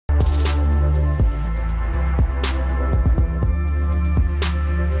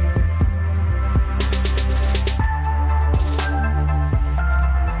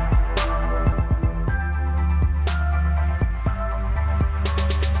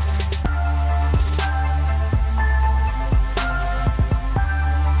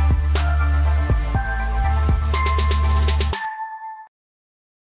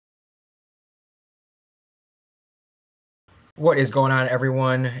What is going on,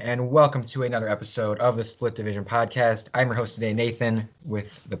 everyone, and welcome to another episode of the Split Division Podcast. I'm your host today, Nathan,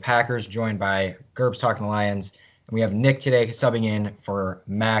 with the Packers, joined by Gerbs talking the Lions, and we have Nick today subbing in for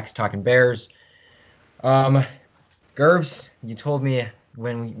Max talking Bears. Um, Gerbs, you told me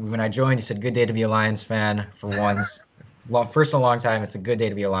when I joined, you said good day to be a Lions fan for once. First in a long time, it's a good day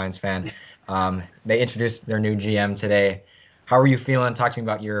to be a Lions fan. They introduced their new GM today. How are you feeling? Talk to me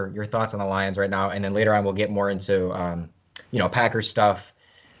about your thoughts on the Lions right now, and then later on we'll get more into Packers stuff,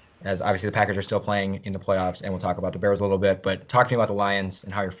 as obviously the Packers are still playing in the playoffs, and we'll talk about the Bears a little bit. But talk to me about the Lions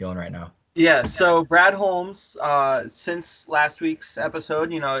and how you're feeling right now. Yeah, so Brad Holmes, since last week's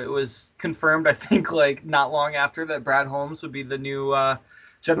episode, it was confirmed, I think, like not long after that Brad Holmes would be the new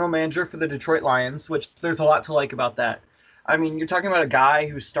general manager for the Detroit Lions, which there's a lot to like about that. I mean, you're talking about a guy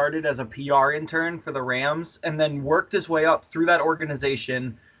who started as a PR intern for the Rams and then worked his way up through that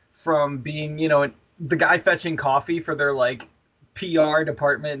organization from being, the guy fetching coffee for their like PR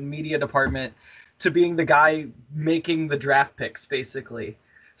department and media department to being the guy making the draft picks, basically.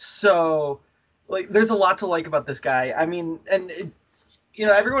 So, like, there's a lot to like about this guy. I mean,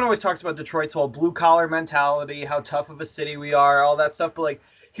 everyone always talks about Detroit's whole blue collar mentality, how tough of a city we are, all that stuff. But like,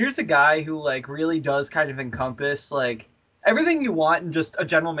 here's a guy who like really does kind of encompass like everything you want in just a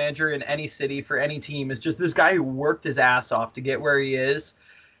general manager in any city for any team is just this guy who worked his ass off to get where he is.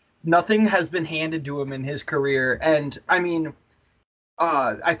 Nothing has been handed to him in his career, and I mean,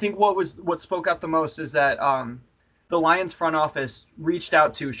 I think what spoke out the most is that the Lions front office reached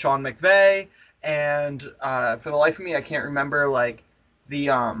out to Sean McVay, and for the life of me, I can't remember like the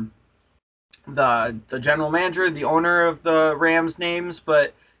general manager, the owner of the Rams names,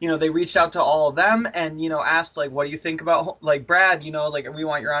 but they reached out to all of them and asked like, what do you think about like Brad? Like we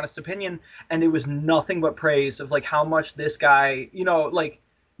want your honest opinion, and it was nothing but praise of like how much this guy, like.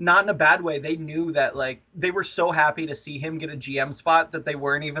 Not in a bad way. They knew that like they were so happy to see him get a GM spot that they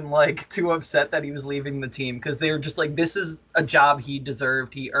weren't even like too upset that he was leaving the team because they were just like, this is a job he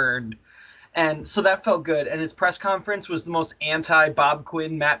deserved, he earned. And so that felt good. And his press conference was the most anti Bob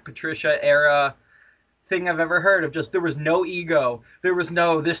Quinn, Matt Patricia era thing I've ever heard of. Just there was no ego. There was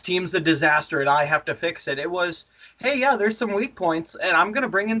no, this team's a disaster and I have to fix it. It was, hey, yeah, there's some weak points and I'm going to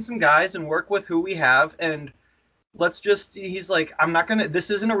bring in some guys and work with who we have and he's like, this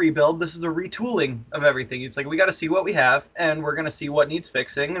isn't a rebuild. This is a retooling of everything. He's like, we got to see what we have and we're going to see what needs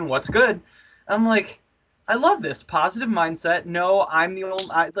fixing and what's good. I'm like, I love this positive mindset. No, I'm the only,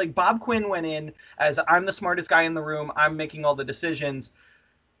 like Bob Quinn went in as I'm the smartest guy in the room. I'm making all the decisions.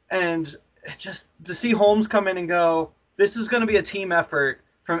 And just to see Holmes come in and go, this is going to be a team effort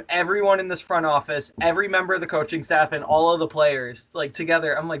from everyone in this front office, every member of the coaching staff and all of the players like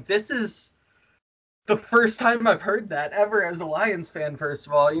together. I'm like, this is the first time I've heard that ever as a Lions fan, first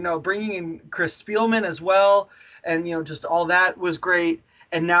of all. Bringing in Chris Spielman as well, and, just all that was great.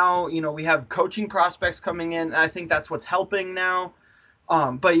 And now, we have coaching prospects coming in, and I think that's what's helping now.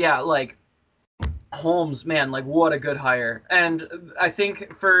 But yeah, like, Holmes, man, like, what a good hire. And I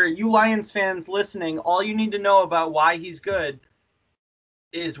think for you Lions fans listening, all you need to know about why he's good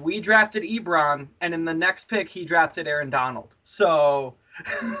is we drafted Ebron, and in the next pick, he drafted Aaron Donald. So...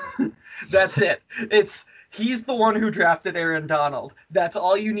 That's it. He's the one who drafted Aaron Donald. That's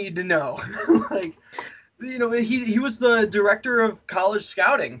all you need to know. Like, he was the director of college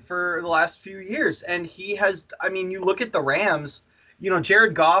scouting for the last few years, and he has. I mean, you look at the Rams.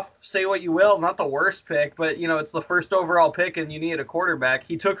 Jared Goff. Say what you will, not the worst pick, but it's the first overall pick, and you need a quarterback.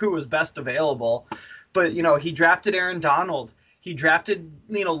 He took who was best available, but he drafted Aaron Donald. He drafted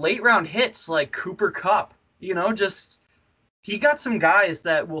late round hits like Cooper Kupp. He got some guys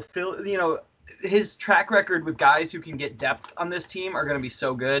that will fill, his track record with guys who can get depth on this team are going to be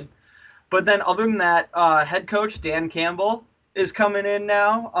so good. But then other than that, head coach Dan Campbell is coming in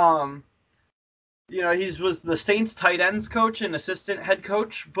now. He was the Saints tight ends coach and assistant head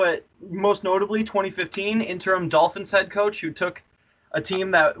coach, but most notably 2015 interim Dolphins head coach who took a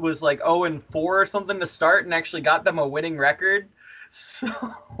team that was like 0-4 or something to start and actually got them a winning record.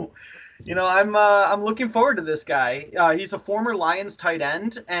 So... I'm looking forward to this guy. He's a former Lions tight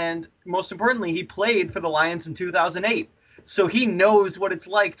end, and most importantly, he played for the Lions in 2008. So he knows what it's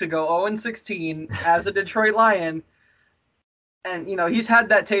like to go 0-16 as a Detroit Lion. And, he's had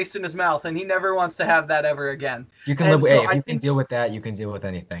that taste in his mouth, and he never wants to have that ever again. You can live. If you can deal with that, you can deal with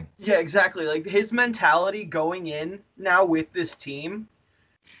anything. Yeah, exactly. Like, his mentality going in now with this team,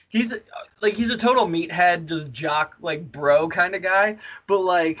 he's a total meathead, just jock, like, bro kind of guy. But,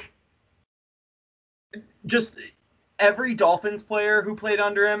 like... just every Dolphins player who played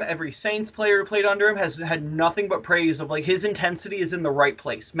under him, every Saints player who played under him has had nothing but praise of like his intensity is in the right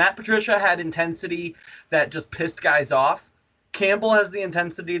place. Matt Patricia had intensity that just pissed guys off. Campbell has the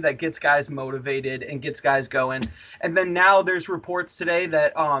intensity that gets guys motivated and gets guys going. And then now there's reports today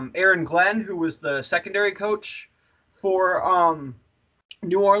that Aaron Glenn, who was the secondary coach for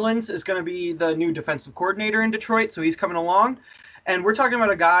New Orleans, is going to be the new defensive coordinator in Detroit. So he's coming along. And we're talking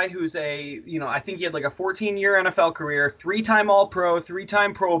about a guy who's I think he had like a 14-year NFL career, 3-time All-Pro,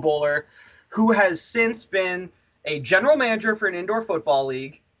 3-time Pro Bowler, who has since been a general manager for an indoor football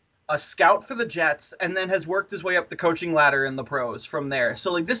league, a scout for the Jets, and then has worked his way up the coaching ladder in the pros from there.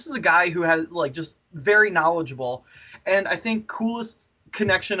 So like this is a guy who has like just very knowledgeable. And I think coolest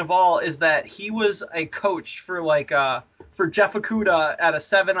connection of all is that he was a coach for for Jeff Okudah at a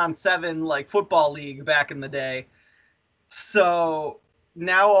 7-on-7 like football league back in the day. So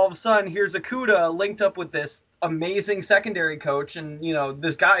now all of a sudden, here's Okudah linked up with this amazing secondary coach, and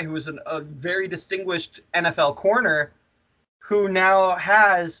this guy who was a very distinguished NFL corner, who now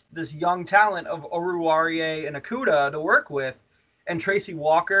has this young talent of Oruwariye and Okudah to work with, and Tracy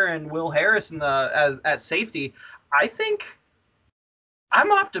Walker and Will Harris at safety. I think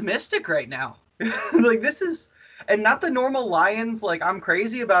I'm optimistic right now. Like this is. And not the normal Lions, like I'm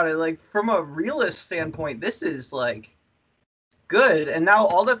crazy about it. Like from a realist standpoint, this is like good. And now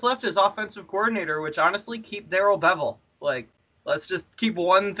all that's left is offensive coordinator, which honestly keep Darrell Bevell. Like let's just keep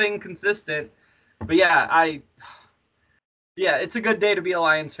one thing consistent. But yeah, it's a good day to be a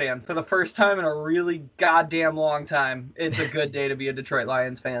Lions fan. For the first time in a really goddamn long time, it's a good day to be a Detroit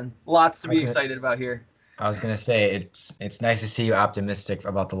Lions fan. Lots to be excited about here. I was gonna say it's nice to see you optimistic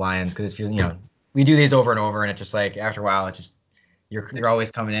about the Lions because we do these over and over, and it's just like after a while, it's just you're always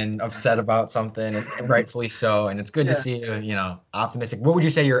coming in upset about something, and rightfully so. And it's good to see you, optimistic. What would you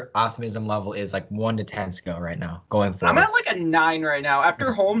say your optimism level is, like 1 to 10 scale right now, going forward? I'm at like a 9 right now.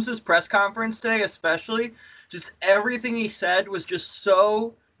 After Holmes' press conference today, especially, just everything he said was just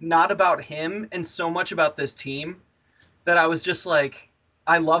so not about him and so much about this team that I was just like,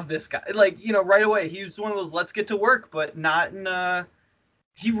 I love this guy. Like, right away, he was one of those let's get to work, but not in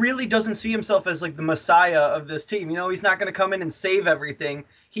he really doesn't see himself as like the messiah of this team. He's not going to come in and save everything.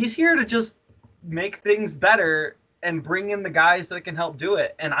 He's here to just make things better and bring in the guys that can help do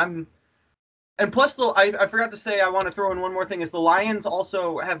it. And plus I forgot to say, I want to throw in one more thing is the Lions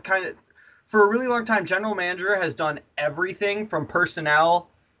also have kind of, for a really long time, general manager has done everything from personnel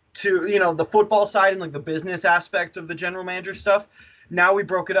to, the football side and like the business aspect of the general manager stuff. Now we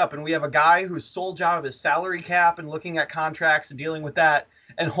broke it up and we have a guy whose sole job is salary cap and looking at contracts and dealing with that,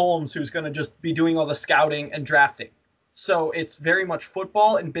 and Holmes, who's going to just be doing all the scouting and drafting. So it's very much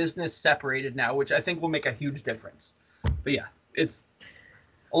football and business separated now, which I think will make a huge difference. But yeah, it's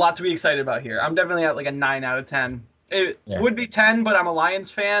a lot to be excited about here. I'm definitely at like a 9 out of 10. It would be 10, but I'm a Lions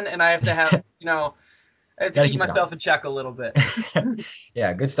fan, and I have to have, I have to keep myself in check a little bit.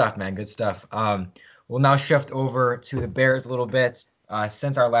 Yeah, good stuff, man. Good stuff. We'll now shift over to the Bears a little bit.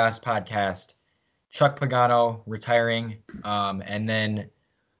 Since our last podcast, Chuck Pagano retiring, and then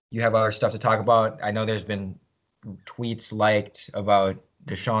you have other stuff to talk about. I know there's been tweets liked about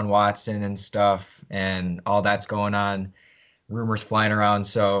Deshaun Watson and stuff, and all that's going on, rumors flying around.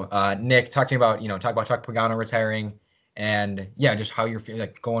 So, Nick, talk about Chuck Pagano retiring, and just how you're feeling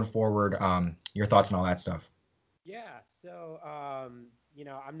like going forward. Your thoughts on all that stuff. Yeah. So,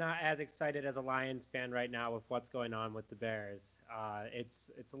 I'm not as excited as a Lions fan right now with what's going on with the Bears.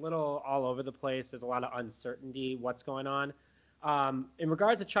 It's a little all over the place. There's a lot of uncertainty what's going on. In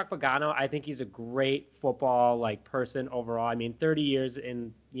regards to Chuck Pagano, I think he's a great football person overall. I mean, 30 years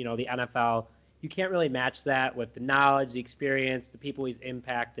in the NFL, you can't really match that with the knowledge, the experience, the people he's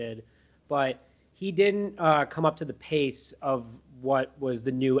impacted. But he didn't come up to the pace of what was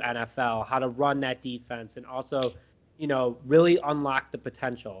the new NFL, how to run that defense, and also really unlock the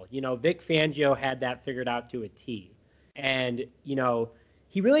potential. Vic Fangio had that figured out to a T. And,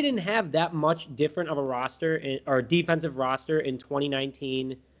 he really didn't have that much different of a roster or defensive roster in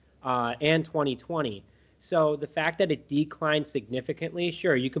 2019 and 2020. So the fact that it declined significantly,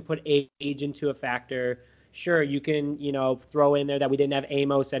 sure, you can put age into a factor. Sure, you can, throw in there that we didn't have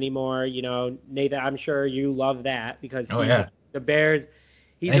Amos anymore. Nathan, I'm sure you love that because the Bears,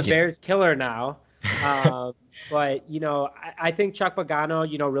 he's the Bears killer now. But, I think Chuck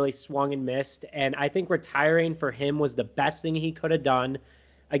Pagano, really swung and missed. And I think retiring for him was the best thing he could have done.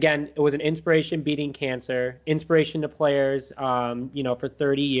 Again, it was an inspiration beating cancer, inspiration to players, for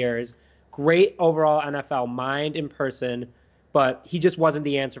 30 years. Great overall NFL mind and person, but he just wasn't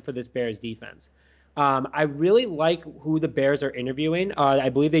the answer for this Bears defense. I really like who the Bears are interviewing. I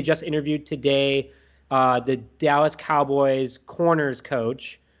believe they just interviewed today the Dallas Cowboys corners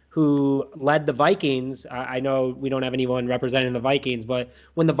coach, who led the Vikings. I know we don't have anyone representing the Vikings, but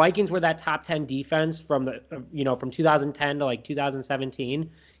when the Vikings were that top 10 defense from from 2010 to like 2017,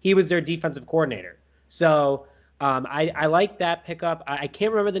 he was their defensive coordinator. So I like that pickup. I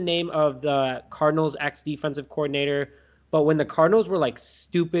can't remember the name of the Cardinals ex-defensive coordinator, but when the Cardinals were like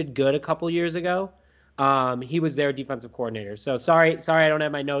stupid good a couple years ago, he was their defensive coordinator. So sorry, I don't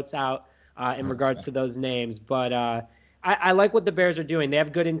have my notes out in regards to those names, but I like what the Bears are doing. They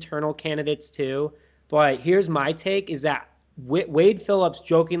have good internal candidates too. But here's my take: is that Wade Phillips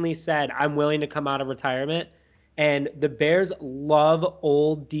jokingly said, "I'm willing to come out of retirement." And the Bears love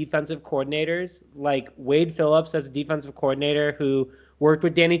old defensive coordinators, like Wade Phillips as a defensive coordinator who worked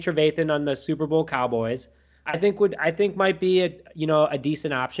with Danny Trevathan on the Super Bowl Cowboys. I think might be a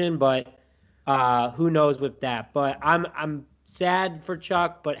decent option, but who knows with that? But I'm sad for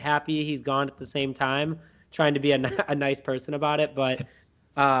Chuck, but happy he's gone at the same time. Trying to be a nice person about it, but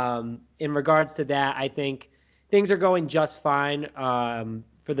in regards to that, I think things are going just fine.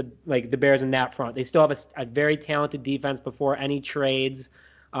 For the Bears in that front. They still have a very talented defense before any trades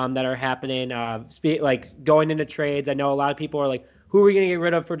that are happening. Going into trades, I know a lot of people are like, who are we going to get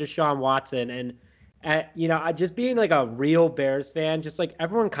rid of for Deshaun Watson? And just being like a real Bears fan, just like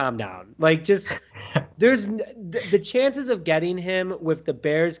everyone calm down. Like just there's the chances of getting him with the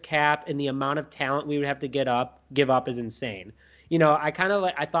Bears cap and the amount of talent we would have to give up is insane. I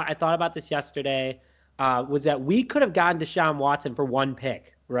thought about this yesterday. Was that we could have gotten Deshaun Watson for one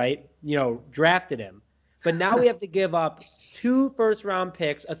pick, right? Drafted him. But now we have to give up 2 first-round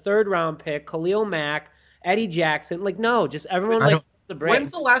picks, a third-round pick, Khalil Mack, Eddie Jackson. Like, no, just everyone the break. When's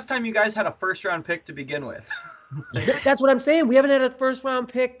the last time you guys had a first-round pick to begin with? That's what I'm saying. We haven't had a first-round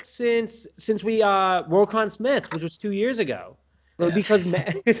pick since we Roquan Smith, which was 2 years ago. Yeah. Because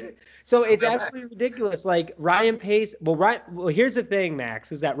so it's absolutely ridiculous. Like Ryan Pace. Well, here's the thing,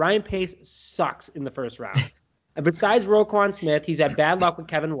 Max, is that Ryan Pace sucks in the first round. And besides Roquan Smith, he's had bad luck with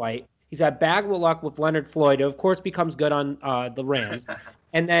Kevin White. He's had bad luck with Leonard Floyd, who of course becomes good on the Rams.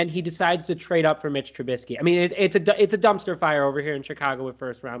 And then he decides to trade up for Mitch Trubisky. I mean, it's a dumpster fire over here in Chicago with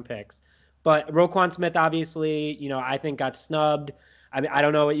first round picks. But Roquan Smith, obviously, I think got snubbed. I mean, I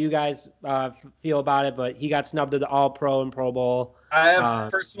don't know what you guys feel about it, but he got snubbed to the All-Pro and Pro Bowl. I have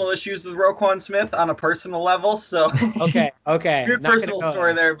personal issues with Roquan Smith on a personal level, so okay. Good personal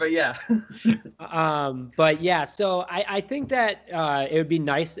story there, but yeah. But yeah, so I think that it would be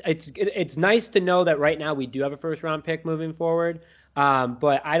nice. It's nice to know that right now we do have a first-round pick moving forward.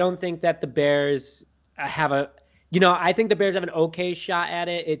 But I don't think that the Bears have I think the Bears have an okay shot at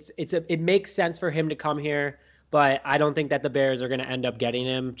it. It makes sense for him to come here. But I don't think that the Bears are going to end up getting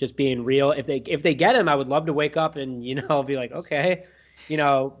him, just being real. If they get him, I would love to wake up and, be like, okay,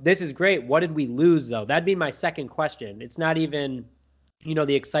 this is great. What did we lose, though? That'd be my second question. It's not even,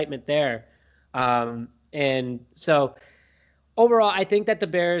 the excitement there. And so overall, I think that the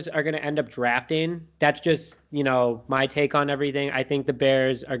Bears are going to end up drafting. That's just, my take on everything. I think the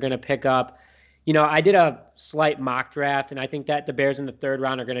Bears are going to pick up. I did a slight mock draft, and I think that the Bears in the third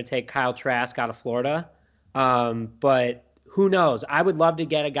round are going to take Kyle Trask out of Florida. But who knows? I would love to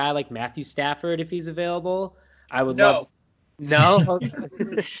get a guy like Matthew Stafford if he's available. I would love. No.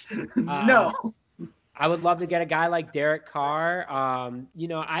 No. I would love to get a guy like Derek Carr.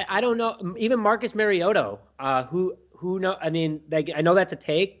 I don't know. Even Marcus Mariota. Who know? I mean, I know that's a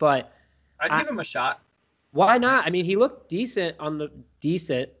take, but I'd give him a shot. Why not? I mean, he looked decent on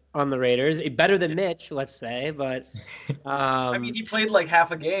the Raiders, better than Mitch, let's say. But I mean, he played like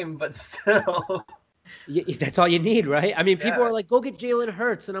half a game, but still. That's all you need, right? I mean, people are like, go get Jalen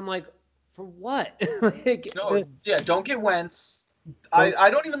Hurts. And I'm like, for what? Don't get Wentz. I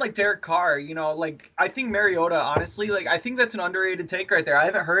don't even like Derek Carr. I think Mariota, honestly, I think that's an underrated take right there. I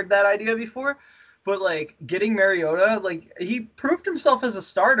haven't heard that idea before. But, getting Mariota, he proved himself as a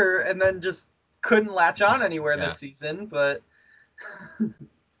starter and then just couldn't latch on anywhere this season. But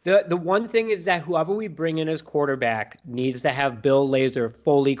The one thing is that whoever we bring in as quarterback needs to have Bill Lazor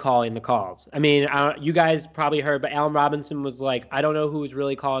fully calling the calls. I mean, you guys probably heard, but Allen Robinson was like, I don't know who was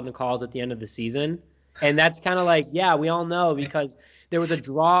really calling the calls at the end of the season. And that's kind of we all know because there was a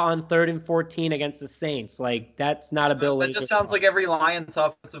draw on 3rd and 14 against the Saints. That's not a Bill Lazor. That just sounds like every Lions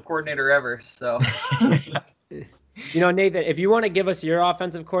offensive coordinator ever. So, Nathan, if you want to give us your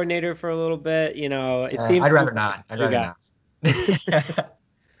offensive coordinator for a little bit, it seems. I'd rather not. Not.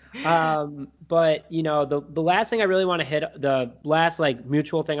 But the last thing I really want to hit, the last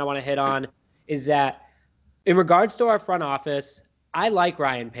mutual thing I want to hit on is that in regards to our front office, I like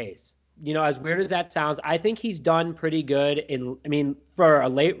Ryan Pace. As weird as that sounds, I think he's done pretty good for a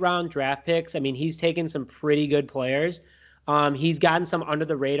late round draft picks. I mean, he's taken some pretty good players. He's gotten some under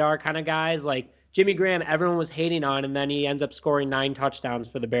the radar kind of guys like Jimmy Graham. Everyone was hating on, and then he ends up scoring 9 touchdowns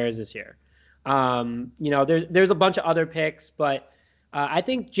for the Bears this year. There's a bunch of other picks, but I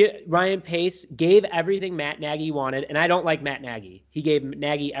think Ryan Pace gave everything Matt Nagy wanted, and I don't like Matt Nagy. He gave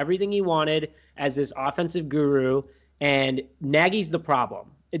Nagy everything he wanted as this offensive guru, and Nagy's the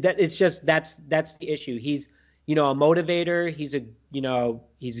problem. That's the issue. He's a motivator. He's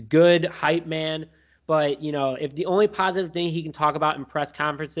a good hype man. But if the only positive thing he can talk about in press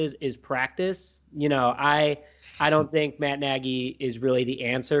conferences is practice, I don't think Matt Nagy is really the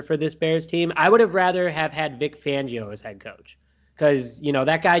answer for this Bears team. I would have rather have had Vic Fangio as head coach. Because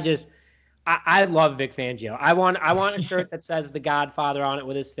that guy I love Vic Fangio. I want a shirt that says The Godfather on it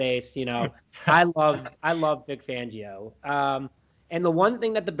with his face. I love Vic Fangio. And the one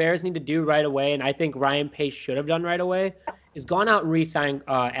thing that the Bears need to do right away, and I think Ryan Pace should have done right away, is gone out and re-sign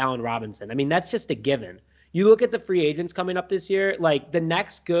Allen Robinson. I mean, that's just a given. You look at the free agents coming up this year. Like the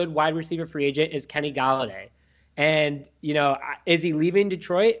next good wide receiver free agent is Kenny Golladay, and is he leaving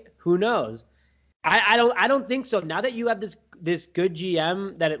Detroit? Who knows? I don't think so. Now that you have this good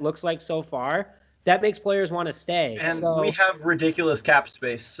GM that it looks like so far, that makes players want to stay. And we have ridiculous cap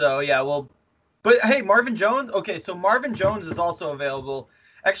space. So, yeah, but hey, Marvin Jones. Okay, so Marvin Jones is also available.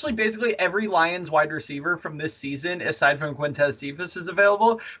 Actually, basically every Lions wide receiver from this season, aside from Quintez Cephas, is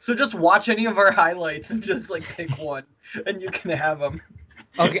available. So just watch any of our highlights and just pick one, and you can have them.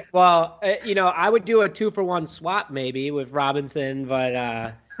 Okay, well, I would do a 2-for-1 swap maybe with Robinson,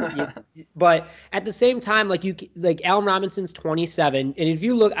 but but at the same time, Allen Robinson's 27, and if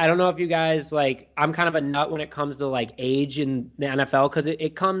you look, I don't know if you guys I'm kind of a nut when it comes to age in the NFL because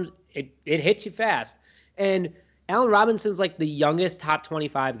it hits you fast, and Allen Robinson's the youngest top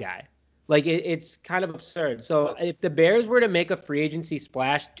 25 guy. It's kind of absurd. So if the Bears were to make a free agency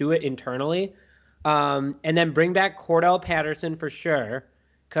splash, do it internally, and then bring back Cordell Patterson for sure,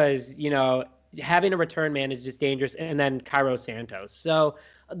 because having a return man is just dangerous, and then Cairo Santos. So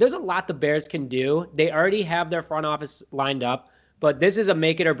there's a lot the Bears can do. They already have their front office lined up, but this is a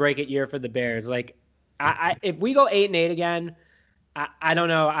make it or break it year for the Bears. If we go 8-8 again, I don't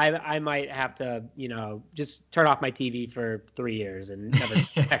know. I might have to, just turn off my TV for 3 years and never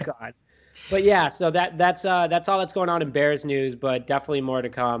check on. But yeah, so that's all that's going on in Bears news, but definitely more to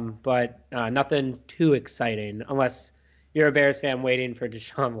come. But nothing too exciting unless you're a Bears fan waiting for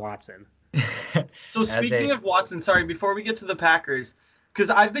Deshaun Watson. So speaking of Watson, sorry, before we get to the Packers, because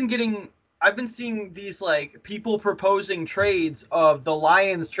I've been seeing these people proposing trades of the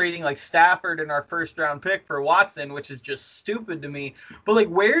Lions trading Stafford and our first round pick for Watson, which is just stupid to me. But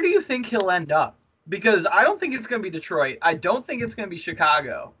where do you think he'll end up? Because I don't think it's going to be Detroit. I don't think it's going to be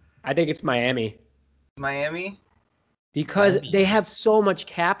Chicago. I think it's Miami. Miami? Because they have so much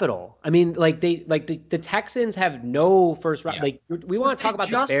capital. I mean, the Texans have no first round. Yeah. We want to talk about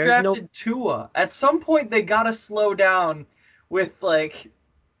the Bears. Just drafted Tua. At some point, they got to slow down with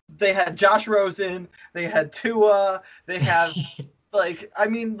they had Josh Rosen, they had Tua, they have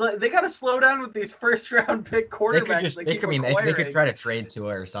they got to slow down with these first round pick quarterbacks. They could try to trade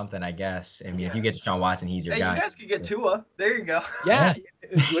Tua or something, I guess. I mean, if you get Deshaun Watson, he's your guy. You guys could get Tua. There you go. Yeah,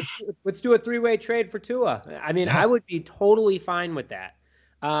 let's do a 3-way trade for Tua. I mean, I would be totally fine with that.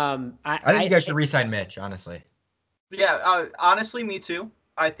 I think you guys should re-sign Mitch, honestly. Yeah, honestly, me too.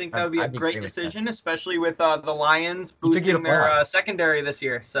 I think that would be a great decision, especially with the Lions boosting their secondary this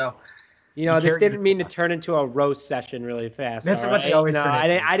year. So, this didn't mean to turn into a roast session really fast. This is what they always turn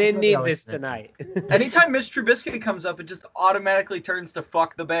into. I didn't need this tonight. Anytime Mitch Trubisky comes up, it just automatically turns to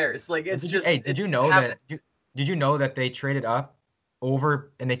fuck the Bears. Did you know that they traded up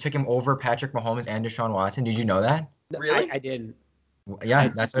over and they took him over Patrick Mahomes and Deshaun Watson? Did you know that? Really? I didn't. Yeah,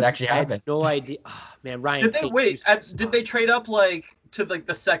 that's what actually happened. I had no idea. Oh, man, Ryan. Did they trade up to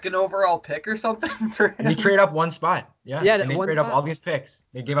the second overall pick or something for him? They trade up one spot. Yeah. Yeah. And they trade up all these picks.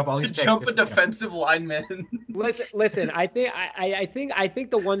 They gave up all these picks. Jump a defensive lineman. Listen. I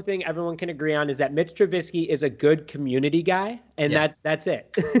think the one thing everyone can agree on is that Mitch Trubisky is a good community guy, and that's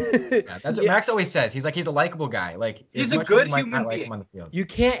it. That's what Max always says. He's he's a likable guy. He's a good human being. Him on the field. You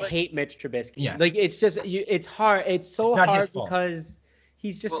can't hate Mitch Trubisky. Yeah. It's just it's hard. It's hard because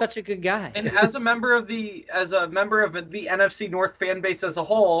he's just such a good guy. And as a member of the NFC North fan base as a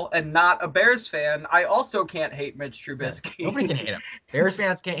whole, and not a Bears fan, I also can't hate Mitch Trubisky. Yeah, nobody can hate him. Bears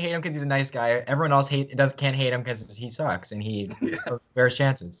fans can't hate him because he's a nice guy. Everyone else can't hate him because he sucks and he Bears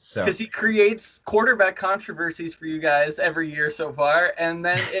chances. So because he creates quarterback controversies for you guys every year so far, and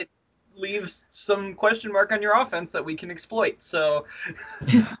then it leaves some question mark on your offense that we can exploit. So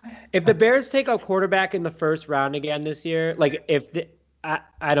if the Bears take a quarterback in the first round again this year,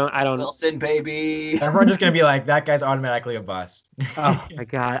 I don't. Wilson, baby. Everyone's just gonna be like, that guy's automatically a bust. Oh my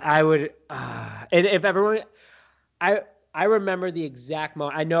God, I would. And if everyone, I I remember the exact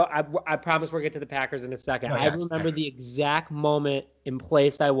moment. I know. I promise we'll get to the Packers in a second. Oh, I yes. remember the exact moment and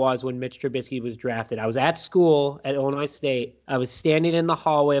place I was when Mitch Trubisky was drafted. I was at school at Illinois State. I was standing in the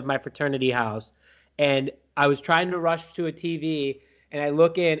hallway of my fraternity house, and I was trying to rush to a TV. And I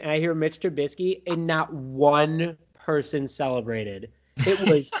look in and I hear Mitch Trubisky, and not one person celebrated.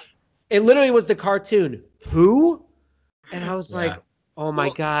 It literally was the cartoon. Who? And I was like, Yeah. oh my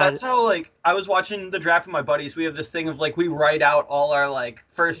Well, God. That's how like I was watching the draft with my buddies. We have this thing of like we write out all our like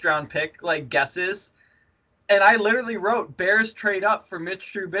first round pick like guesses. And I literally wrote Bears trade up for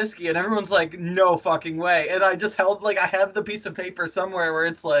Mitch Trubisky, and everyone's like, no fucking way. And I just held like I have the piece of paper somewhere where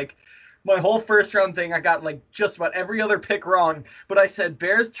it's like my whole first round thing. I got like just about every other pick wrong, but I said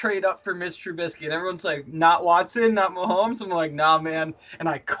Bears trade up for Mitch Trubisky, and everyone's like, not Watson, not Mahomes. I'm like, nah, man. And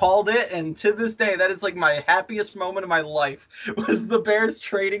I called it, and to this day, that is like my happiest moment of my life was the Bears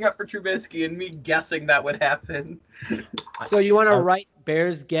trading up for Trubisky and me guessing that would happen. So you want to write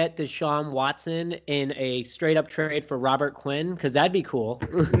Bears get Deshaun Watson in a straight up trade for Robert Quinn? Because that'd be cool.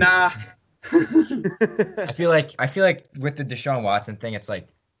 Nah. I feel like with the Deshaun Watson thing, it's like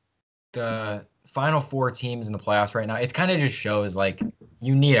the final four teams in the playoffs right now. It kind of just shows like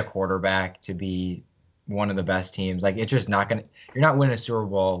you need a quarterback to be one of the best teams. Like it's just not gonna. You're not winning a Super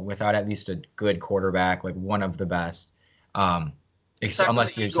Bowl without at least a good quarterback, like one of the best.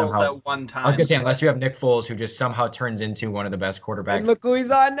 Unless you somehow. At one time. I was gonna say unless you have Nick Foles, who just somehow turns into one of the best quarterbacks. And look who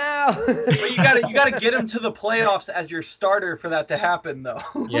he's on now. But you gotta get him to the playoffs as your starter for that to happen, though.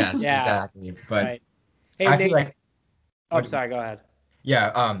 Yes, Yeah. exactly. But Right. Hey, I Nate. feel like. Oh, sorry. Go ahead.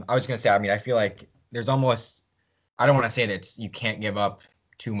 Yeah, I was gonna say. I mean, I feel like there's almost. I don't want to say that you can't give up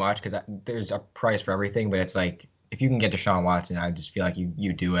too much because there's a price for everything, but it's like if you can get Deshaun Watson, I just feel like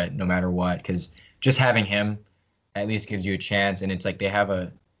you do it no matter what because just having him at least gives you a chance, and it's like they have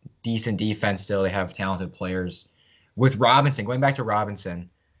a decent defense still. They have talented players. With Robinson, going back to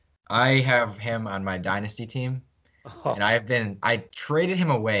Robinson, I have him on my dynasty team, Oh, and I traded him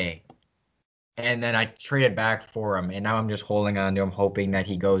away. And then I traded back for him, and now I'm just holding on to him, hoping that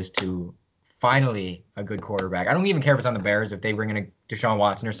he goes to finally a good quarterback. I don't even care if it's on the Bears, if they bring in a Deshaun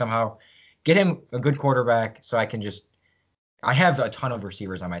Watson or somehow get him a good quarterback so I can just – I have a ton of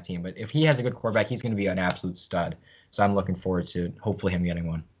receivers on my team, but if he has a good quarterback, he's going to be an absolute stud. So I'm looking forward to hopefully him getting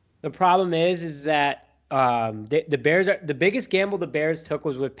one. the problem is that the Bears are the biggest gamble the Bears took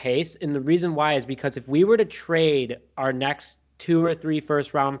was with Pace, and the reason why is because if we were to trade our next 2 or 3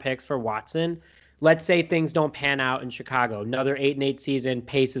 first round picks for Watson, let's say things don't pan out in Chicago, another 8-8 season,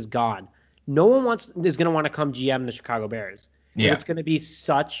 Pace is gone. No one is going to want to come GM the Chicago Bears. Yeah. It's going to be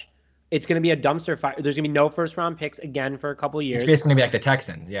it's going to be a dumpster fire. There's going to be no first round picks again for a couple of years. It's basically going to be like the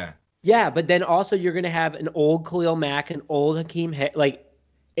Texans, yeah. Yeah, but then also you're going to have an old Khalil Mack, an old Hakeem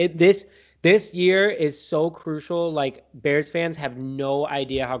this year is so crucial. Like Bears fans have no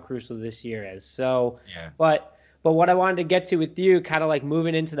idea how crucial this year is. So, Yeah. But what I wanted to get to with you, kind of like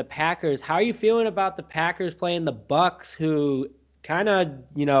moving into the Packers, how are you feeling about the Packers playing the Bucks, who kind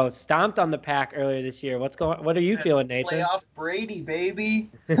of, stomped on the Pack earlier this year? What are you feeling, Nathan? Playoff Brady, baby.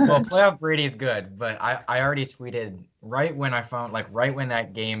 Well, playoff Brady is good, but I already tweeted right when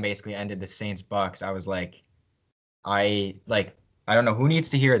that game basically ended, the Saints Bucks. I was like, I don't know who needs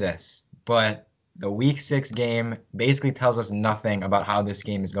to hear this, but the Week 6 game basically tells us nothing about how this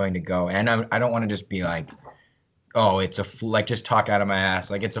game is going to go, and I don't want to just be like, oh, it's just talk out of my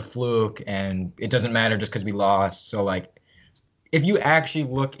ass, like it's a fluke and it doesn't matter just because we lost. So like, if you actually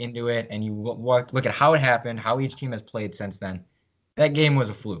look into it and you look at how it happened, how each team has played since then, that game was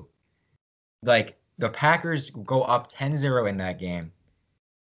a fluke. Like the Packers go up 10-0 in that game.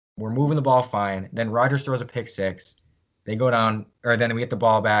 We're moving the ball fine. Then Rodgers throws a pick six. They go down, or then we get the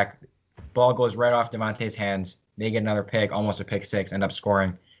ball back. Ball goes right off Devontae's hands. They get another pick, almost a pick six, end up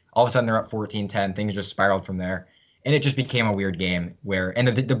scoring. All of a sudden they're up 14-10. Things just spiraled from there. And it just became a weird game and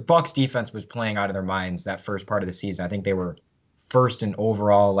the Bucs defense was playing out of their minds that first part of the season. I think they were first in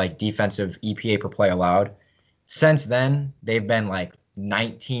overall like defensive EPA per play allowed. Since then, they've been like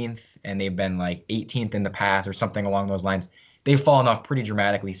 19th and they've been like 18th in the pass or something along those lines. They've fallen off pretty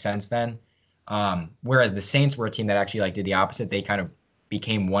dramatically since then. Whereas the Saints were a team that actually like did the opposite. They kind of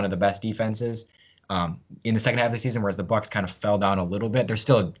became one of the best defenses in the second half of the season, whereas the Bucs kind of fell down a little bit. They're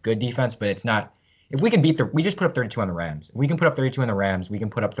still a good defense, but it's not. If we can we just put up 32 on the Rams. If we can put up 32 on the Rams, we can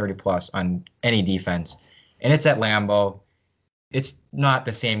put up 30 plus on any defense. And it's at Lambeau. It's not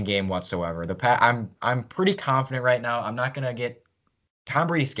the same game whatsoever. I'm pretty confident right now. I'm not gonna get Tom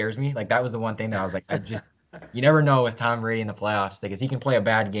Brady scares me. Like that was the one thing that I was like, You never know with Tom Brady in the playoffs because he can play a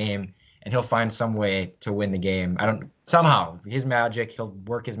bad game and he'll find some way to win the game. I don't somehow his magic, he'll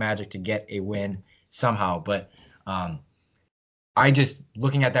work his magic to get a win somehow. But um, I just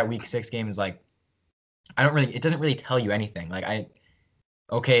looking at that week 6 game is like I don't really it doesn't really tell you anything. Like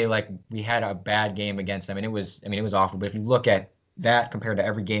okay, like we had a bad game against them and it was awful. But if you look at that compared to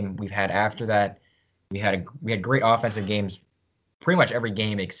every game we've had after that, we had great offensive games pretty much every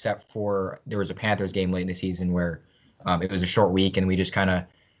game except for there was a Panthers game late in the season where it was a short week and we just kind of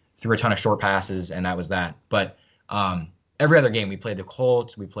threw a ton of short passes and that was that. But every other game we played the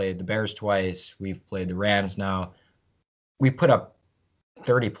Colts, we played the Bears twice, we've played the Rams now. We put up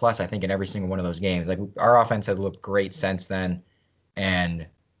 30 plus, I think, in every single one of those games. Like our offense has looked great since then, and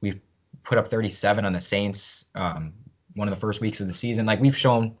we've put up 37 on the Saints one of the first weeks of the season. Like we've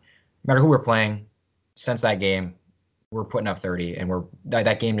shown, no matter who we're playing, since that game, we're putting up 30, and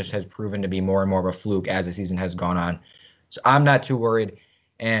that game just has proven to be more and more of a fluke as the season has gone on. So I'm not too worried.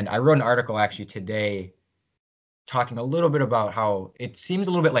 And I wrote an article actually today talking a little bit about how it seems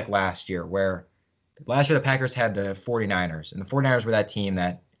a little bit like last year, where last year the Packers had the 49ers, and the 49ers were that team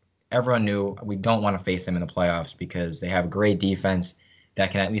that everyone knew we don't want to face them in the playoffs because they have a great defense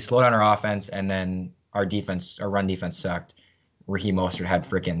that can at least slow down our offense, and then our run defense sucked. Raheem Mostert had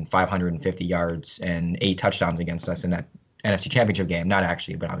freaking 550 yards and 8 touchdowns against us in that NFC Championship game. Not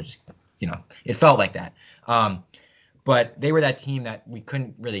actually, but I was just, it felt like that. But they were that team that we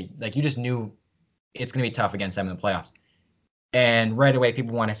couldn't really, like, you just knew it's going to be tough against them in the playoffs. And right away,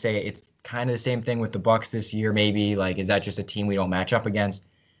 people want to say it's kind of the same thing with the Bucs this year, maybe. Like, is that just a team we don't match up against?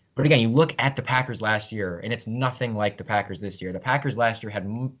 But again, you look at the Packers last year, and it's nothing like the Packers this year. The Packers last year had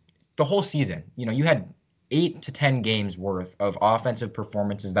the whole season. You had 8 to 10 games worth of offensive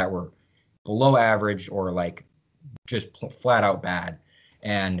performances that were below average or like just flat out bad.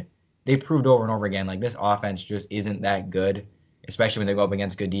 And they proved over and over again, like this offense just isn't that good, especially when they go up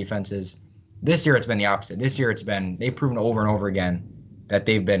against good defenses. This year, it's been the opposite. This year, they've proven over and over again that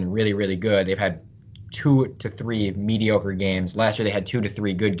they've been really, really good. They've had 2 to 3 mediocre games. Last year, they had 2 to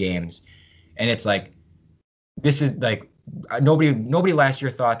 3 good games. And it's like, this is like, nobody last year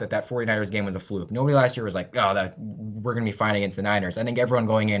thought that 49ers game was a fluke. Nobody last year was like, oh, that we're going to be fine against the Niners. I think everyone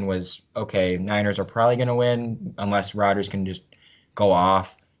going in was, okay, Niners are probably going to win unless Rodgers can just go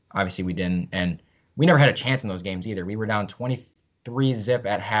off. Obviously, we didn't. And we never had a chance in those games either. We were down 23 zip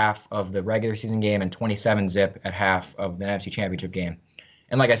at half of the regular season game and 27 zip at half of the NFC Championship game.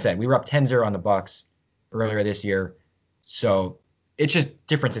 And like I said, we were up 10-0 on the Bucs earlier this year. So it's just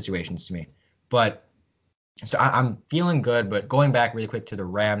different situations to me. But so I'm feeling good. But going back really quick to the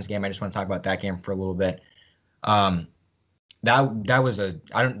Rams game, I just want to talk about that game for a little bit. That was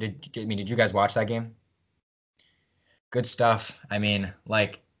did you guys watch that game? Good stuff. I mean,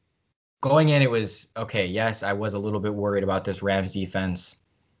 like, going in, it was okay. Yes, I was a little bit worried about this Rams defense.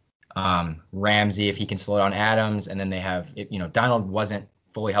 Ramsey, if he can slow down Adams, and then they have, Donald wasn't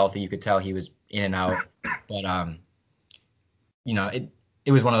fully healthy. You could tell he was in and out. But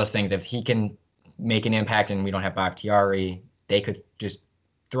it was one of those things. If he can make an impact, and we don't have Bakhtiari, they could just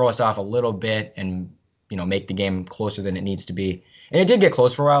throw us off a little bit and make the game closer than it needs to be. And it did get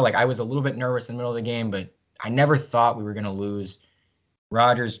close for a while. Like, I was a little bit nervous in the middle of the game, but I never thought we were going to lose.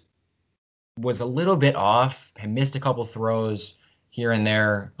 Rodgers was a little bit off, had missed a couple throws here and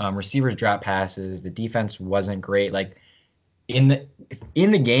there. Receivers dropped passes. The defense wasn't great. Like, in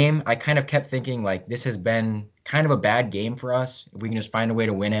the game, I kind of kept thinking, like, this has been kind of a bad game for us. If we can just find a way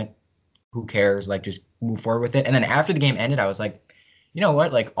to win it, who cares? Like, just move forward with it. And then after the game ended, I was like, you know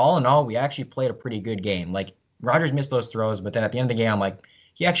what? Like, all in all, we actually played a pretty good game. Like, Rodgers missed those throws, but then at the end of the game, I'm like,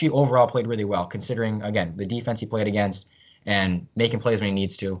 he actually overall played really well, considering, again, the defense he played against and making plays when he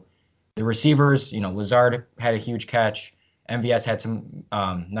needs to. The receivers, Lazard had a huge catch. MVS had some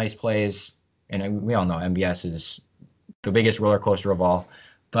nice plays, and we all know MVS is the biggest roller coaster of all.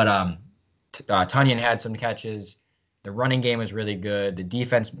 But Tonyan had some catches. The running game was really good. The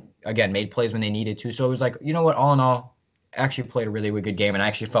defense, again, made plays when they needed to. So it was like, you know what, all in all, actually played a really, really good game, and I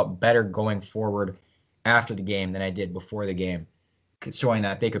actually felt better going forward after the game than I did before the game, showing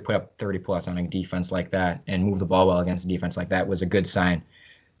that they could put up 30 plus on a defense like that and move the ball well against a defense like that was a good sign.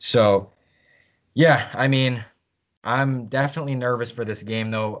 So, yeah, I mean, I'm definitely nervous for this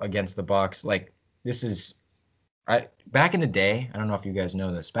game, though, against the Bucs. Like, this is back in the day, I don't know if you guys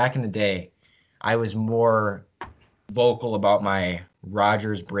know this, back in the day, I was more vocal about my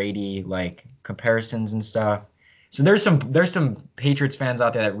Rodgers Brady like comparisons and stuff. So there's some Patriots fans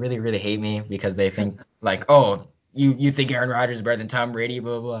out there that really, really hate me because they think like, oh, you think Aaron Rodgers is better than Tom Brady,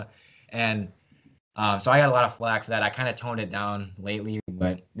 blah, blah, blah. And So I got a lot of flack for that. I kind of toned it down lately,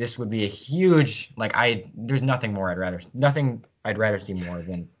 but this would be a huge there's nothing I'd rather see more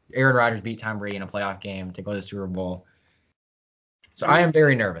than Aaron Rodgers beat Tom Brady in a playoff game to go to the Super Bowl. So I am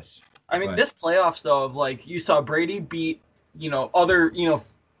very nervous. I mean, but this playoffs though, of you saw Brady beat, other,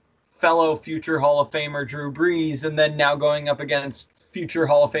 fellow future Hall of Famer Drew Brees, and then now going up against future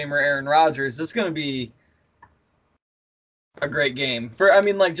Hall of Famer Aaron Rodgers. This is going to be a great game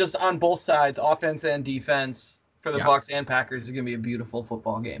just on both sides, offense and defense, for the Bucs and Packers. Is going to be a beautiful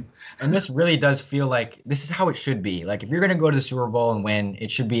football game. And this really does feel like this is how it should be. Like, if you're going to go to the Super Bowl and win, it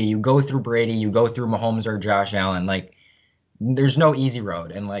should be you go through Brady, you go through Mahomes or Josh Allen. Like, there's no easy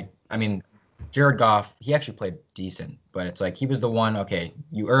road. And Jared Goff, he actually played decent, but it's like he was the one, okay,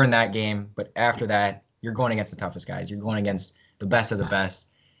 you earned that game, but after that, you're going against the toughest guys. You're going against the best of the best.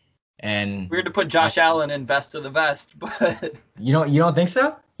 And weird to put Josh Allen in best of the best, but you don't think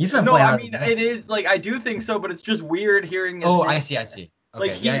so? He's been playing. It is I do think so, but it's just weird hearing his name. I see.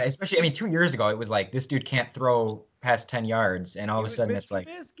 Okay, especially 2 years ago, it was like this dude can't throw past 10 yards, and all of a sudden it's like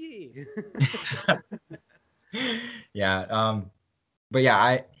yeah. But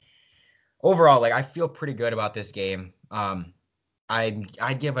yeah, overall, I feel pretty good about this game.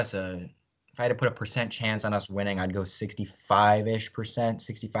 I'd give us if I had to put a percent chance on us winning, I'd go 65-ish%,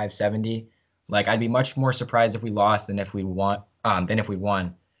 65, 70. I'd be much more surprised if we lost than if we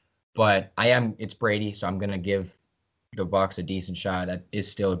won. But it's Brady, so I'm gonna give the Bucs a decent shot. That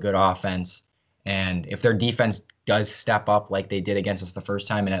is still a good offense, and if their defense does step up like they did against us the first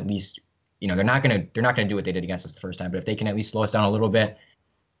time, and at least they're not gonna do what they did against us the first time, but if they can at least slow us down a little bit.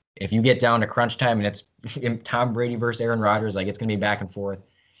 If you get down to crunch time and it's Tom Brady versus Aaron Rodgers, it's going to be back and forth.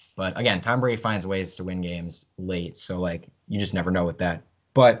 But again, Tom Brady finds ways to win games late. So, you just never know with that.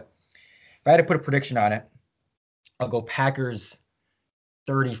 But if I had to put a prediction on it, I'll go Packers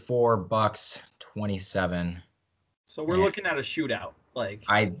 34, Bucs 27. So we're looking at a shootout.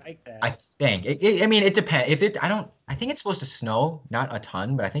 I think. It depends. I think it's supposed to snow, not a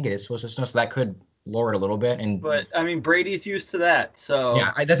ton, but I think it is supposed to snow. So that could lower it a little bit, but Brady's used to that, so yeah,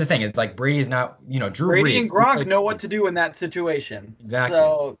 that's the thing. Is Brady's not, Drew Brady Brees, and Gronk know what to do in that situation. Exactly.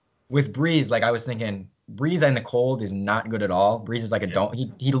 So with Brees, I was thinking, Brees in the cold is not good at all. Brees is like a dome.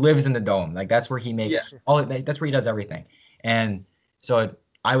 He lives in the dome. That's where he makes that's where he does everything. And so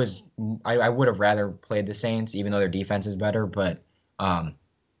I would have rather played the Saints, even though their defense is better. But I'm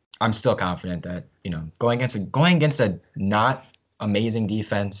still confident that going against a not amazing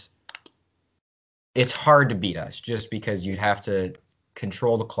defense. It's hard to beat us just because you'd have to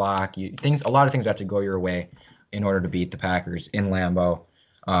control the clock. A lot of things have to go your way in order to beat the Packers in Lambeau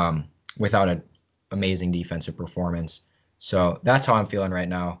without an amazing defensive performance. So that's how I'm feeling right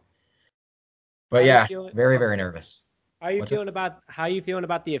now. But very, very nervous. How are you feeling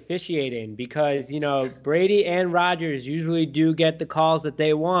about the officiating? Because Brady and Rodgers usually do get the calls that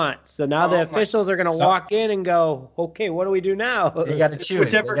they want. So now the officials are going to walk in and go, "Okay, what do we do now?" They got to choose.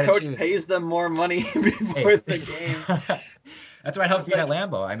 Whichever coach pays them more money before the game. That's why it helps being at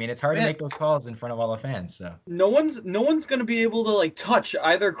Lambeau. It's hard to make those calls in front of all the fans. So no one's going to be able to touch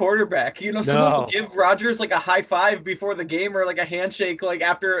either quarterback. Someone will give Rodgers a high five before the game or a handshake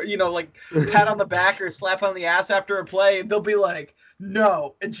after pat on the back or slap on the ass after a play. They'll be like,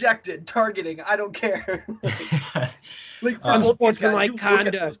 "No, ejected, targeting. I don't care." Unsportsmanlike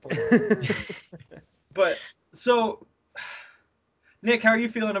conduct. But so, Nick, how are you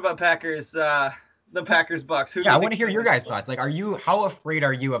feeling about Packers? The Packers Bucs. I want to hear your guys' thoughts. How afraid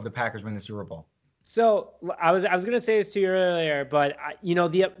are you of the Packers winning the Super Bowl? So I was going to say this to you earlier, but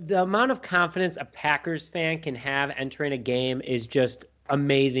the amount of confidence a Packers fan can have entering a game is just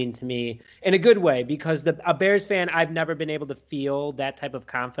amazing to me in a good way, because a Bears fan, I've never been able to feel that type of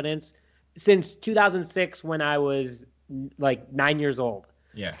confidence since 2006 when I was 9 years old.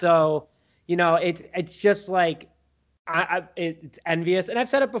 Yeah. So, it's just it's envious, and I've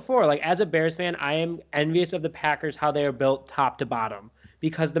said it before. As a Bears fan, I am envious of the Packers, how they are built top to bottom,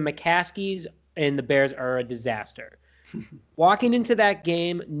 because the McCaskies and the Bears are a disaster. Walking into that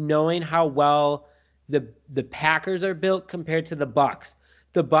game, knowing how well the Packers are built compared to the Bucs.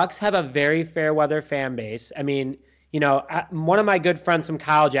 The Bucs have a very fair weather fan base. One of my good friends from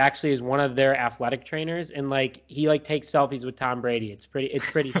college actually is one of their athletic trainers, and he takes selfies with Tom Brady. It's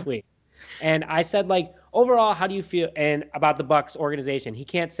pretty sweet. And I said, overall, how do you feel about the Bucs organization? He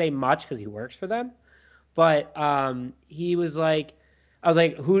can't say much because he works for them, but he was like, I was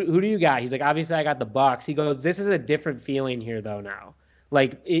like, who do you got? He's like, obviously I got the Bucs. He goes, this is a different feeling here though now.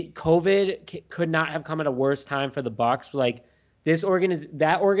 COVID could not have come at a worse time for the Bucs.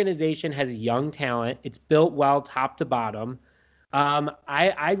 That organization has young talent. It's built well top to bottom. I'm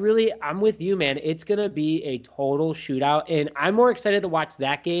with you, man. It's gonna be a total shootout, and I'm more excited to watch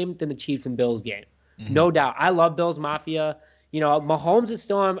that game than the Chiefs and Bills game. No doubt. I love Bills Mafia. Mahomes is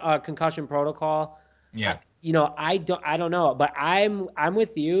still on concussion protocol. Yeah. I don't know, but I'm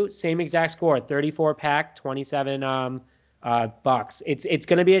with you. Same exact score, 34 pack, 27 Bucks. It's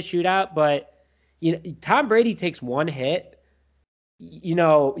gonna be a shootout, but Tom Brady takes one hit.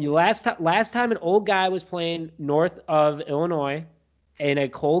 Last time an old guy was playing north of Illinois in a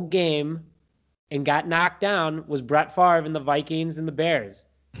cold game and got knocked down was Brett Favre and the Vikings and the Bears.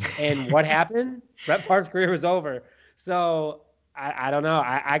 And what happened? Brett Favre's career was over. So I don't know.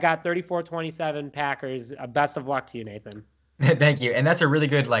 I got 34-27 Packers. Best of luck to you, Nathan. Thank you. And that's a really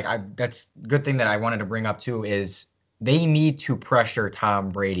good, that's good thing that I wanted to bring up too, is they need to pressure Tom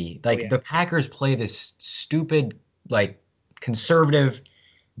Brady. The Packers play this stupid, conservative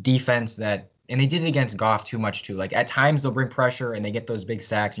defense and they did it against Goff too much too. At times they'll bring pressure and they get those big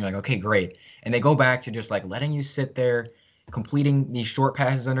sacks and you're like, okay, great. And they go back to just letting you sit there, completing these short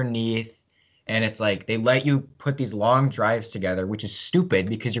passes underneath. And it's they let you put these long drives together, which is stupid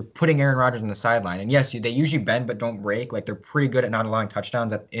because you're putting Aaron Rodgers on the sideline. And yes, they usually bend but don't break. They're pretty good at not allowing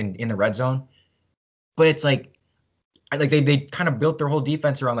touchdowns in the red zone. But it's they kind of built their whole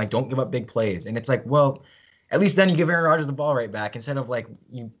defense around don't give up big plays. And it's well, at least then you give Aaron Rodgers the ball right back instead of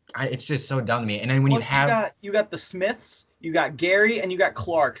it's just so dumb to me. And then when you got the Smiths, you got Gary, and you got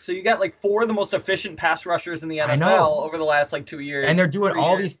Clark. So you got four of the most efficient pass rushers in the NFL over the last 2 years. And they're doing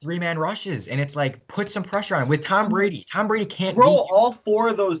all these 3-man rushes, and it's put some pressure on him. With Tom Brady can't throw all four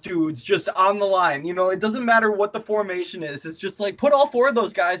of those dudes just on the line. It doesn't matter what the formation is. It's just put all four of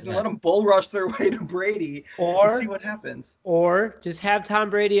those guys and let them bull rush their way to Brady and see what happens. Or just have Tom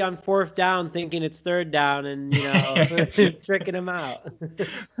Brady on 4th down thinking it's 3rd down and tricking him out.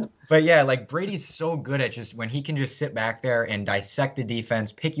 But yeah, Brady's so good at just when he can just sit back there and dissect the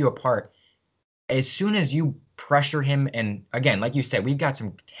defense, pick you apart. As soon as you pressure him, and again, like you said, we've got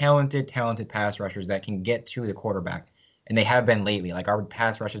some talented pass rushers that can get to the quarterback, and they have been lately. Our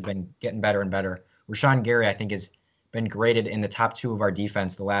pass rush has been getting better and better. Rashawn Gary, I think, has been graded in the top 2 of our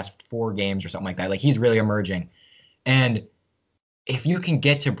defense the last 4 games or something like that. He's really emerging. And if you can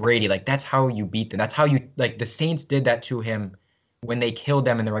get to Brady, that's how you beat them. That's how you, the Saints did that to him when they killed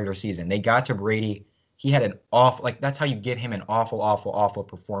them in the regular season. They got to Brady. He had an awful, that's how you get him an awful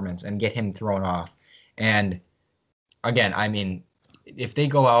performance and get him thrown off. And again, I mean, if they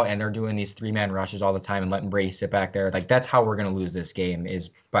go out and they're doing these 3-man rushes all the time and letting Brady sit back there, that's how we're going to lose this game, is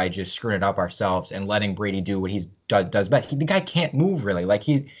by just screwing it up ourselves and letting Brady do what he does best. The guy can't move really.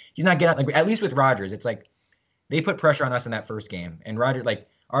 He's not getting, at least with Rodgers, it's they put pressure on us in that first game, and Rodgers,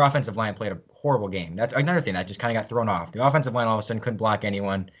 our offensive line played a horrible game. That's another thing that just kind of got thrown off. The offensive line all of a sudden couldn't block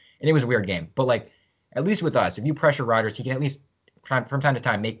anyone, and it was a weird game. But at least with us, if you pressure Rodgers, he can at least try from time to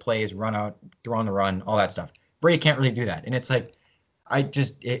time make plays, run out, throw on the run, all that stuff. Brady can't really do that, and it's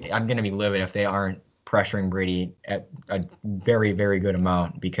I'm gonna be livid if they aren't pressuring Brady at a very, very good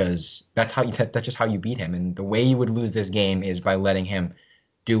amount, because that's just how you beat him. And the way you would lose this game is by letting him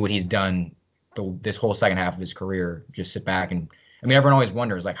do what he's done this whole second half of his career, just sit back. And I mean, everyone always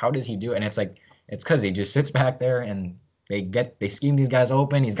wonders how does he do it? And it's it's because he just sits back there and they scheme these guys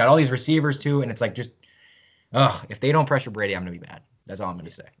open. He's got all these receivers too, and it's if they don't pressure Brady, I'm gonna be bad. That's all I'm gonna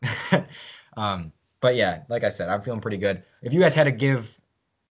say. But yeah, like I said, I'm feeling pretty good. If you guys had to give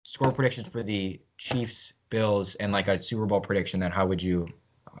score predictions for the Chiefs, Bills, and a Super Bowl prediction, then what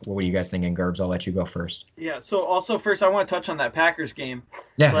were you guys thinking? Gerbs, I'll let you go first. Yeah. So also first, I want to touch on that Packers game.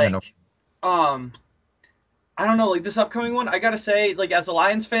 Yeah. I don't know, this upcoming one, I gotta say, as a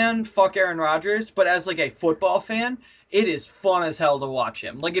Lions fan, fuck Aaron Rodgers, but as a football fan, it is fun as hell to watch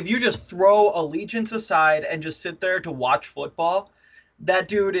him. If you just throw allegiance aside and just sit there to watch football, that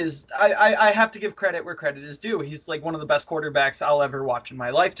dude is, I have to give credit where credit is due. He's one of the best quarterbacks I'll ever watch in my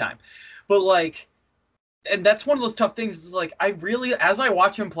lifetime. But and that's one of those tough things, is I really, as I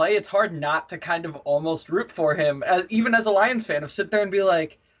watch him play, it's hard not to kind of almost root for him, even as a Lions fan, of sit there and be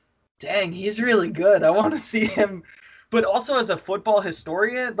dang, he's really good. I want to see him. But also as a football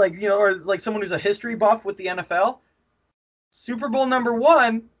historian, or someone who's a history buff with the NFL, Super Bowl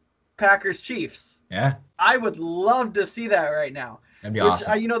 #1, Packers Chiefs. Yeah. I would love to see that right now. That'd be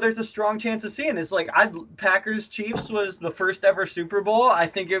awesome. There's a strong chance of seeing. It's Packers Chiefs was the first ever Super Bowl. I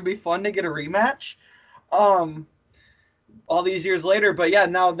think it would be fun to get a rematch. All these years later. But yeah,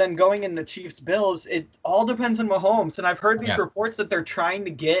 now then going into Chiefs Bills, it all depends on Mahomes. And I've heard these reports that they're trying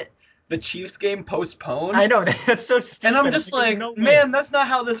to get the Chiefs game postponed. I know that's so stupid. And I'm just like, no way. man, that's not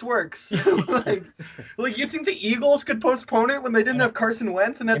how this works. like you think the Eagles could postpone it when they didn't have Carson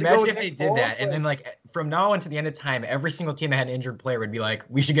Wentz and had to go Imagine with if they Nick did that, Foles? and then like from now on to the end of time, every single team that had an injured player would be like,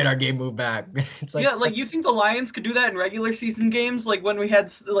 "We should get our game moved back." It's like, yeah, like you think the Lions could do that in regular season games? Like when we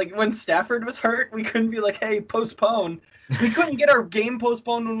had, like when Stafford was hurt, we couldn't be like, hey, postpone. We couldn't get our game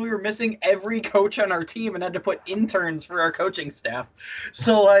postponed when we were missing every coach on our team and had to put interns for our coaching staff.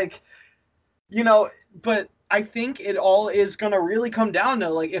 So like, you know, but I think it all is going to really come down to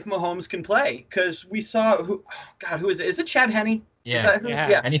like if Mahomes can play, because we saw who is it? Is it Chad Henne? yeah,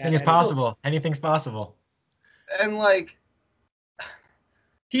 Yeah. anything is possible. Anything's possible. And like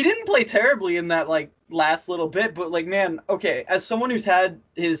he didn't play terribly in that like last little bit, but like man, okay, as someone who's had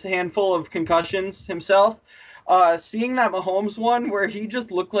his handful of concussions himself, seeing that Mahomes one where he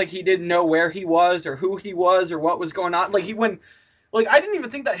just looked like he didn't know where he was or who he was or what was going on, like he went, like I didn't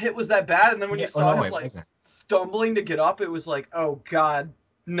even think that hit was that bad, and then when you saw him like stumbling to get up, it was like, oh god,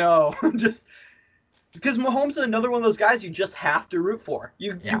 no, just. Because Mahomes is another one of those guys you just have to root for.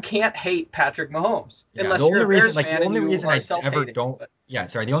 You can't hate Patrick Mahomes unless you're a Bears fan. The only reason I ever don't. Yeah,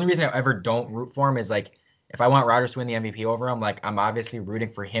 sorry. The only reason I ever don't root for him is like if I want Rodgers to win the MVP over him, like I'm obviously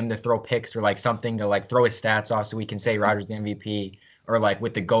rooting for him to throw picks or like something to like throw his stats off so we can say Rodgers the MVP. Or like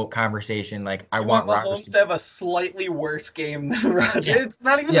with the GOAT conversation, like I want Rodgers to have a slightly worse game than Rodgers. Yeah. It's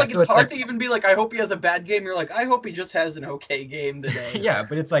not even like so it's hard to even be like, I hope he has a bad game. You're like, I hope he just has an okay game today. Yeah,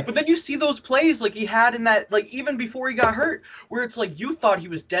 but it's like, but then you see those plays like he had in that, like even before he got hurt, where it's like you thought he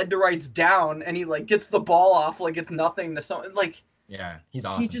was dead to rights down, and he like gets the ball off like it's nothing to someone. Like yeah, he's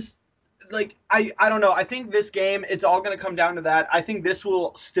awesome. He just like I don't know. I think this game, it's all going to come down to that. I think this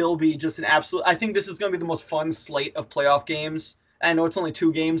will still be just an absolute. I think this is going to be the most fun slate of playoff games. I know it's only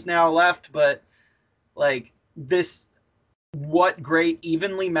 2 games now left, but like this, what great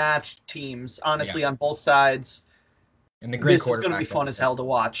evenly matched teams, honestly, on both sides. And the great this is going to be fun as hell to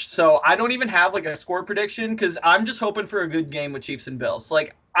watch. So I don't even have like a score prediction because I'm just hoping for a good game with Chiefs and Bills.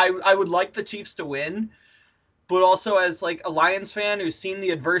 Like I would like the Chiefs to win, but also as like a Lions fan who's seen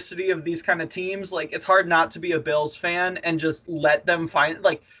the adversity of these kind of teams, like it's hard not to be a Bills fan and just let them find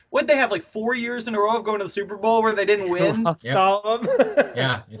like. Would they have like 4 years in a row of going to the Super Bowl where they didn't win?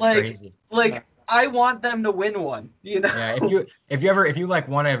 Yeah, it's like, crazy. Like I want them to win one, you know? Yeah, if you like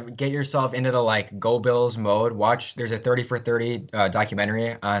want to get yourself into the like Go Bills mode, watch. There's a 30 for 30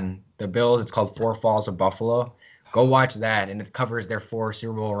 documentary on the Bills. It's called Four Falls of Buffalo. Go watch that, and it covers their 4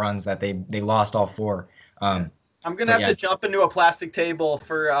 Super Bowl runs that they lost all 4. I'm gonna have to jump into a plastic table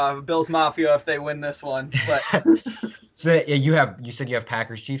for Bills Mafia if they win this one. But so you said you have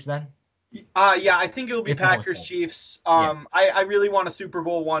Packers Chiefs then? Yeah, I think it'll be Packers Chiefs. I really want a Super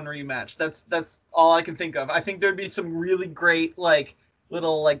Bowl 1 rematch. That's all I can think of. I think there'd be some really great like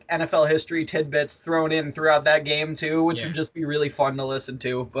little like NFL history tidbits thrown in throughout that game too, which would just be really fun to listen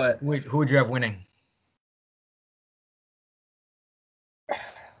to. But who would you have winning?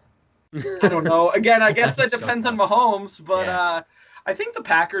 I don't know. Again, I guess that depends on Mahomes, but I think the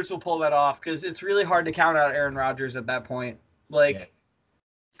Packers will pull that off because it's really hard to count out Aaron Rodgers at that point. But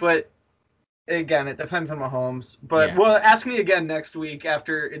again, it depends on Mahomes. But well, ask me again next week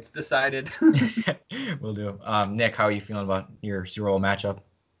after it's decided. Will do. Nick, how are you feeling about your Super Bowl matchup?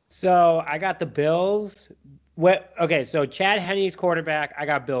 So I got the Bills. Okay, so Chad Henne's quarterback. I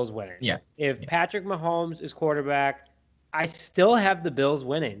got Bills winning. Yeah. If Patrick Mahomes is quarterback, I still have the Bills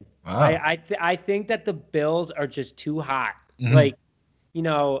winning. Wow. I think that the Bills are just too hot. Mm-hmm. Like, you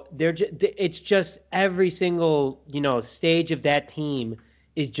know, it's just every single, you know, stage of that team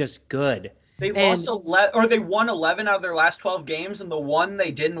is just good. They they won 11 out of their last 12 games, and the one they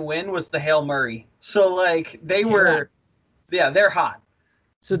didn't win was the Hail Murray. So like they're hot.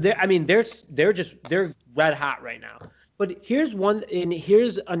 So they're red hot right now. But here's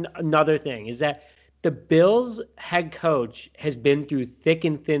another thing is that the Bills head coach has been through thick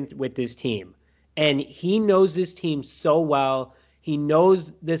and thin with this team, and he knows this team so well. He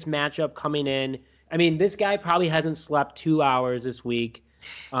knows this matchup coming in. I mean, this guy probably hasn't slept 2 hours this week.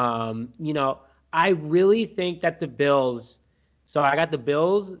 You know, I really think that the Bills. So I got the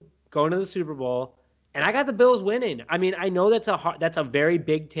Bills going to the Super Bowl, and I got the Bills winning. I mean, I know that's a very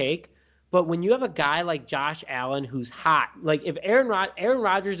big take, but when you have a guy like Josh Allen who's hot, like if Aaron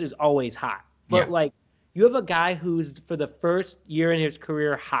Rodgers is always hot. But like you have a guy who's for the first year in his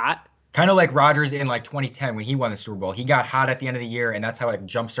career hot. Kind of like Rodgers in like 2010 when he won the Super Bowl. He got hot at the end of the year, and that's how like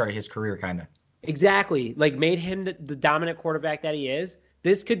jump started his career kind of. Exactly. Like made him the dominant quarterback that he is.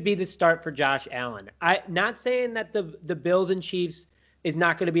 This could be the start for Josh Allen. Not saying that the Bills and Chiefs is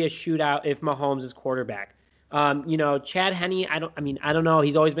not going to be a shootout if Mahomes is quarterback. Chad Henne, I don't know.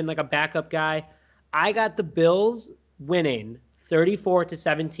 He's always been like a backup guy. I got the Bills winning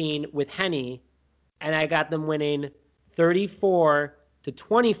 34-17 with Henne, and I got them winning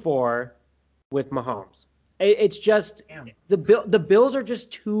 34-24 with Mahomes. It's just the Bills are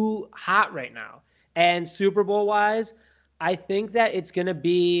just too hot right now. And Super Bowl wise, I think that it's going to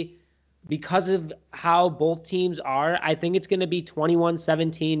be, because of how both teams are, I think it's going to be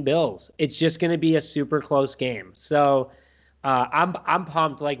 21-17 Bills. It's just going to be a super close game. So I'm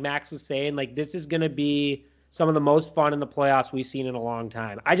pumped. Like Max was saying, like this is going to be some of the most fun in the playoffs we've seen in a long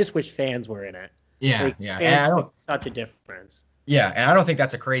time. I just wish fans were in it. Yeah, like, yeah. Fans make such a difference. Yeah, and I don't think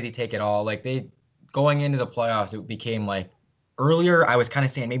that's a crazy take at all. Like going into the playoffs, it became like earlier I was kind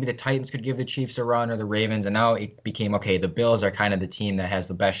of saying maybe the Titans could give the Chiefs a run or the Ravens, and now it became, okay, the Bills are kind of the team that has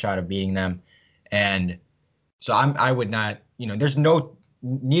the best shot of beating them. And so I would not, there's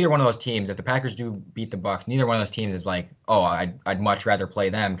neither one of those teams, if the Packers do beat the Bucs, neither one of those teams is like, oh, I'd much rather play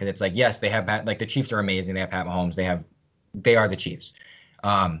them, because it's like, yes, they have like the Chiefs are amazing, they have Pat Mahomes, they are the Chiefs,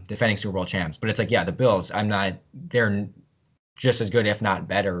 defending Super Bowl champs. But it's like, yeah, the Bills, they're just as good, if not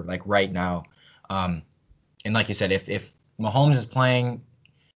better, like right now. And like you said, if Mahomes is playing,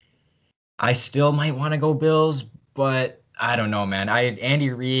 I still might want to go Bills, but I don't know, man.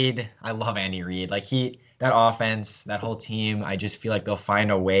 Andy Reid, I love Andy Reid. Like that offense, that whole team, I just feel like they'll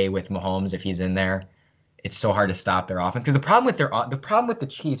find a way with Mahomes if he's in there. It's so hard to stop their offense, because the problem with the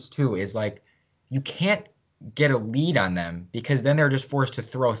Chiefs too is like you can't get a lead on them, because then they're just forced to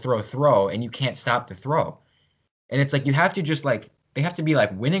throw, and you can't stop the throw. And it's like you have to just like, they have to be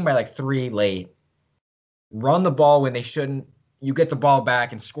like winning by like 3 late, run the ball when they shouldn't, you get the ball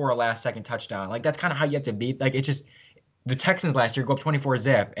back and score a last-second touchdown. Like that's kind of how you have to beat. Like it's just, the Texans last year go up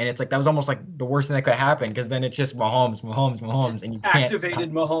 24-0, and it's like that was almost like the worst thing that could happen, because then it's just Mahomes, and you can't activated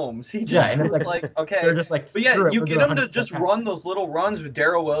stop. Mahomes. He just and it's like okay, they're just like, but yeah, you get him to just run those little runs with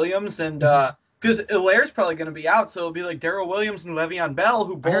Darrell Williams and because Hilaire's probably going to be out, so it'll be like Darrell Williams and Le'Veon Bell,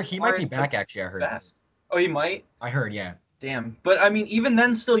 who both. I heard he might be back. Actually, I heard. Fast. Oh, he might. I heard, yeah. Damn, but I mean, even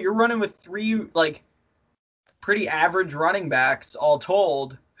then, still, you're running with 3 like pretty average running backs all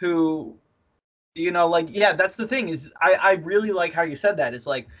told, who, like, yeah, that's the thing is I really like how you said that. It's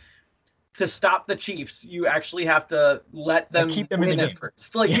like, to stop the Chiefs, you actually have to let them keep them in the game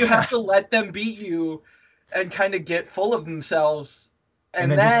first. Like you have to let them beat you and kind of get full of themselves. And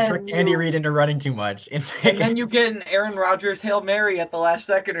then just trick Andy Reid into running too much. It's like, and then you get an Aaron Rodgers Hail Mary at the last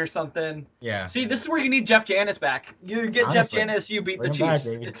second or something. Yeah. See, this is where you need Jeff Janis back. You get Honestly, Jeff Janis, you beat the Chiefs.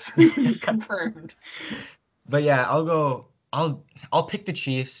 It's confirmed. But yeah, I'll pick the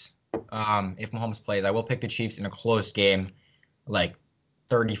Chiefs. If Mahomes plays, I will pick the Chiefs in a close game, like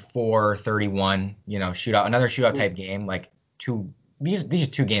 34-31, shootout, another shootout type game. Like these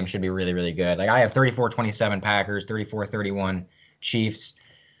 2 games should be really, really good. Like I have 34-27 Packers, 34-31 Chiefs.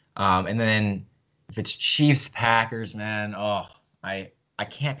 And then if it's Chiefs Packers, man, I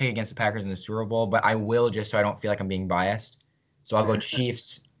can't pick against the Packers in the Super Bowl, but I will, just so I don't feel like I'm being biased. So I'll go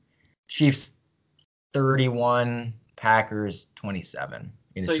Chiefs 31, Packers 27.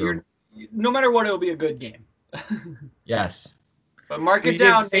 So no matter what, it'll be a good game. Yes. But mark it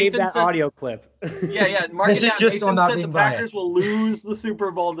down. Save that audio clip. Yeah. Mark this it down. Is just so I'm not being the biased. Packers will lose the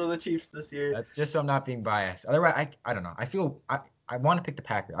Super Bowl to the Chiefs this year. That's just so I'm not being biased. Otherwise, I don't know. I feel I want to pick the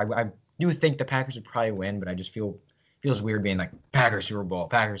Packers. I do think the Packers would probably win, but I just feels weird being like Packers Super Bowl.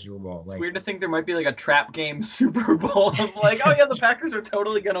 Like, it's weird to think there might be like a trap game Super Bowl of like, oh yeah, the Packers are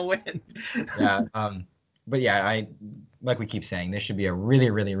totally gonna win. Yeah. But yeah, like we keep saying, this should be a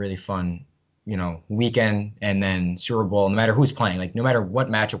really, really, really fun, weekend, and then Super Bowl, no matter who's playing. Like no matter what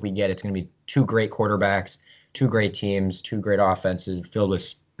matchup we get, it's going to be 2 great quarterbacks, 2 great teams, 2 great offenses filled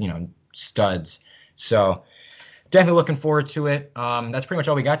with, studs. So definitely looking forward to it. That's pretty much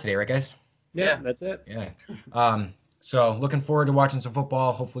all we got today, right, guys? Yeah, that's it. Yeah. So looking forward to watching some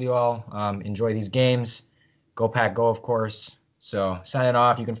football. Hopefully you all enjoy these games. Go Pack Go, of course. So signing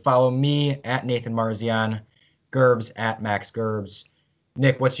off, you can follow me at Nathan Marzian, Gerbs at Max Gerbs.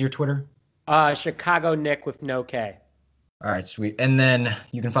 Nick, what's your Twitter? Chicago Nick with no K. All right, sweet. And then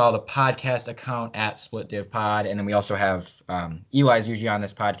you can follow the podcast account at SplitDivPod. And then we also have Eli's usually on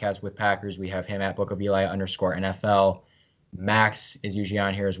this podcast with Packers. We have him at Book of Eli _NFL. Max is usually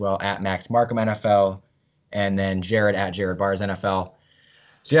on here as well at Max Markham NFL. And then Jared at Jared Bars NFL.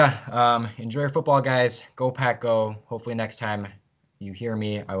 So yeah, enjoy your football, guys. Go Pack Go. Hopefully next time you hear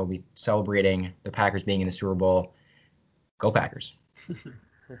me, I will be celebrating the Packers being in the Super Bowl. Go Packers.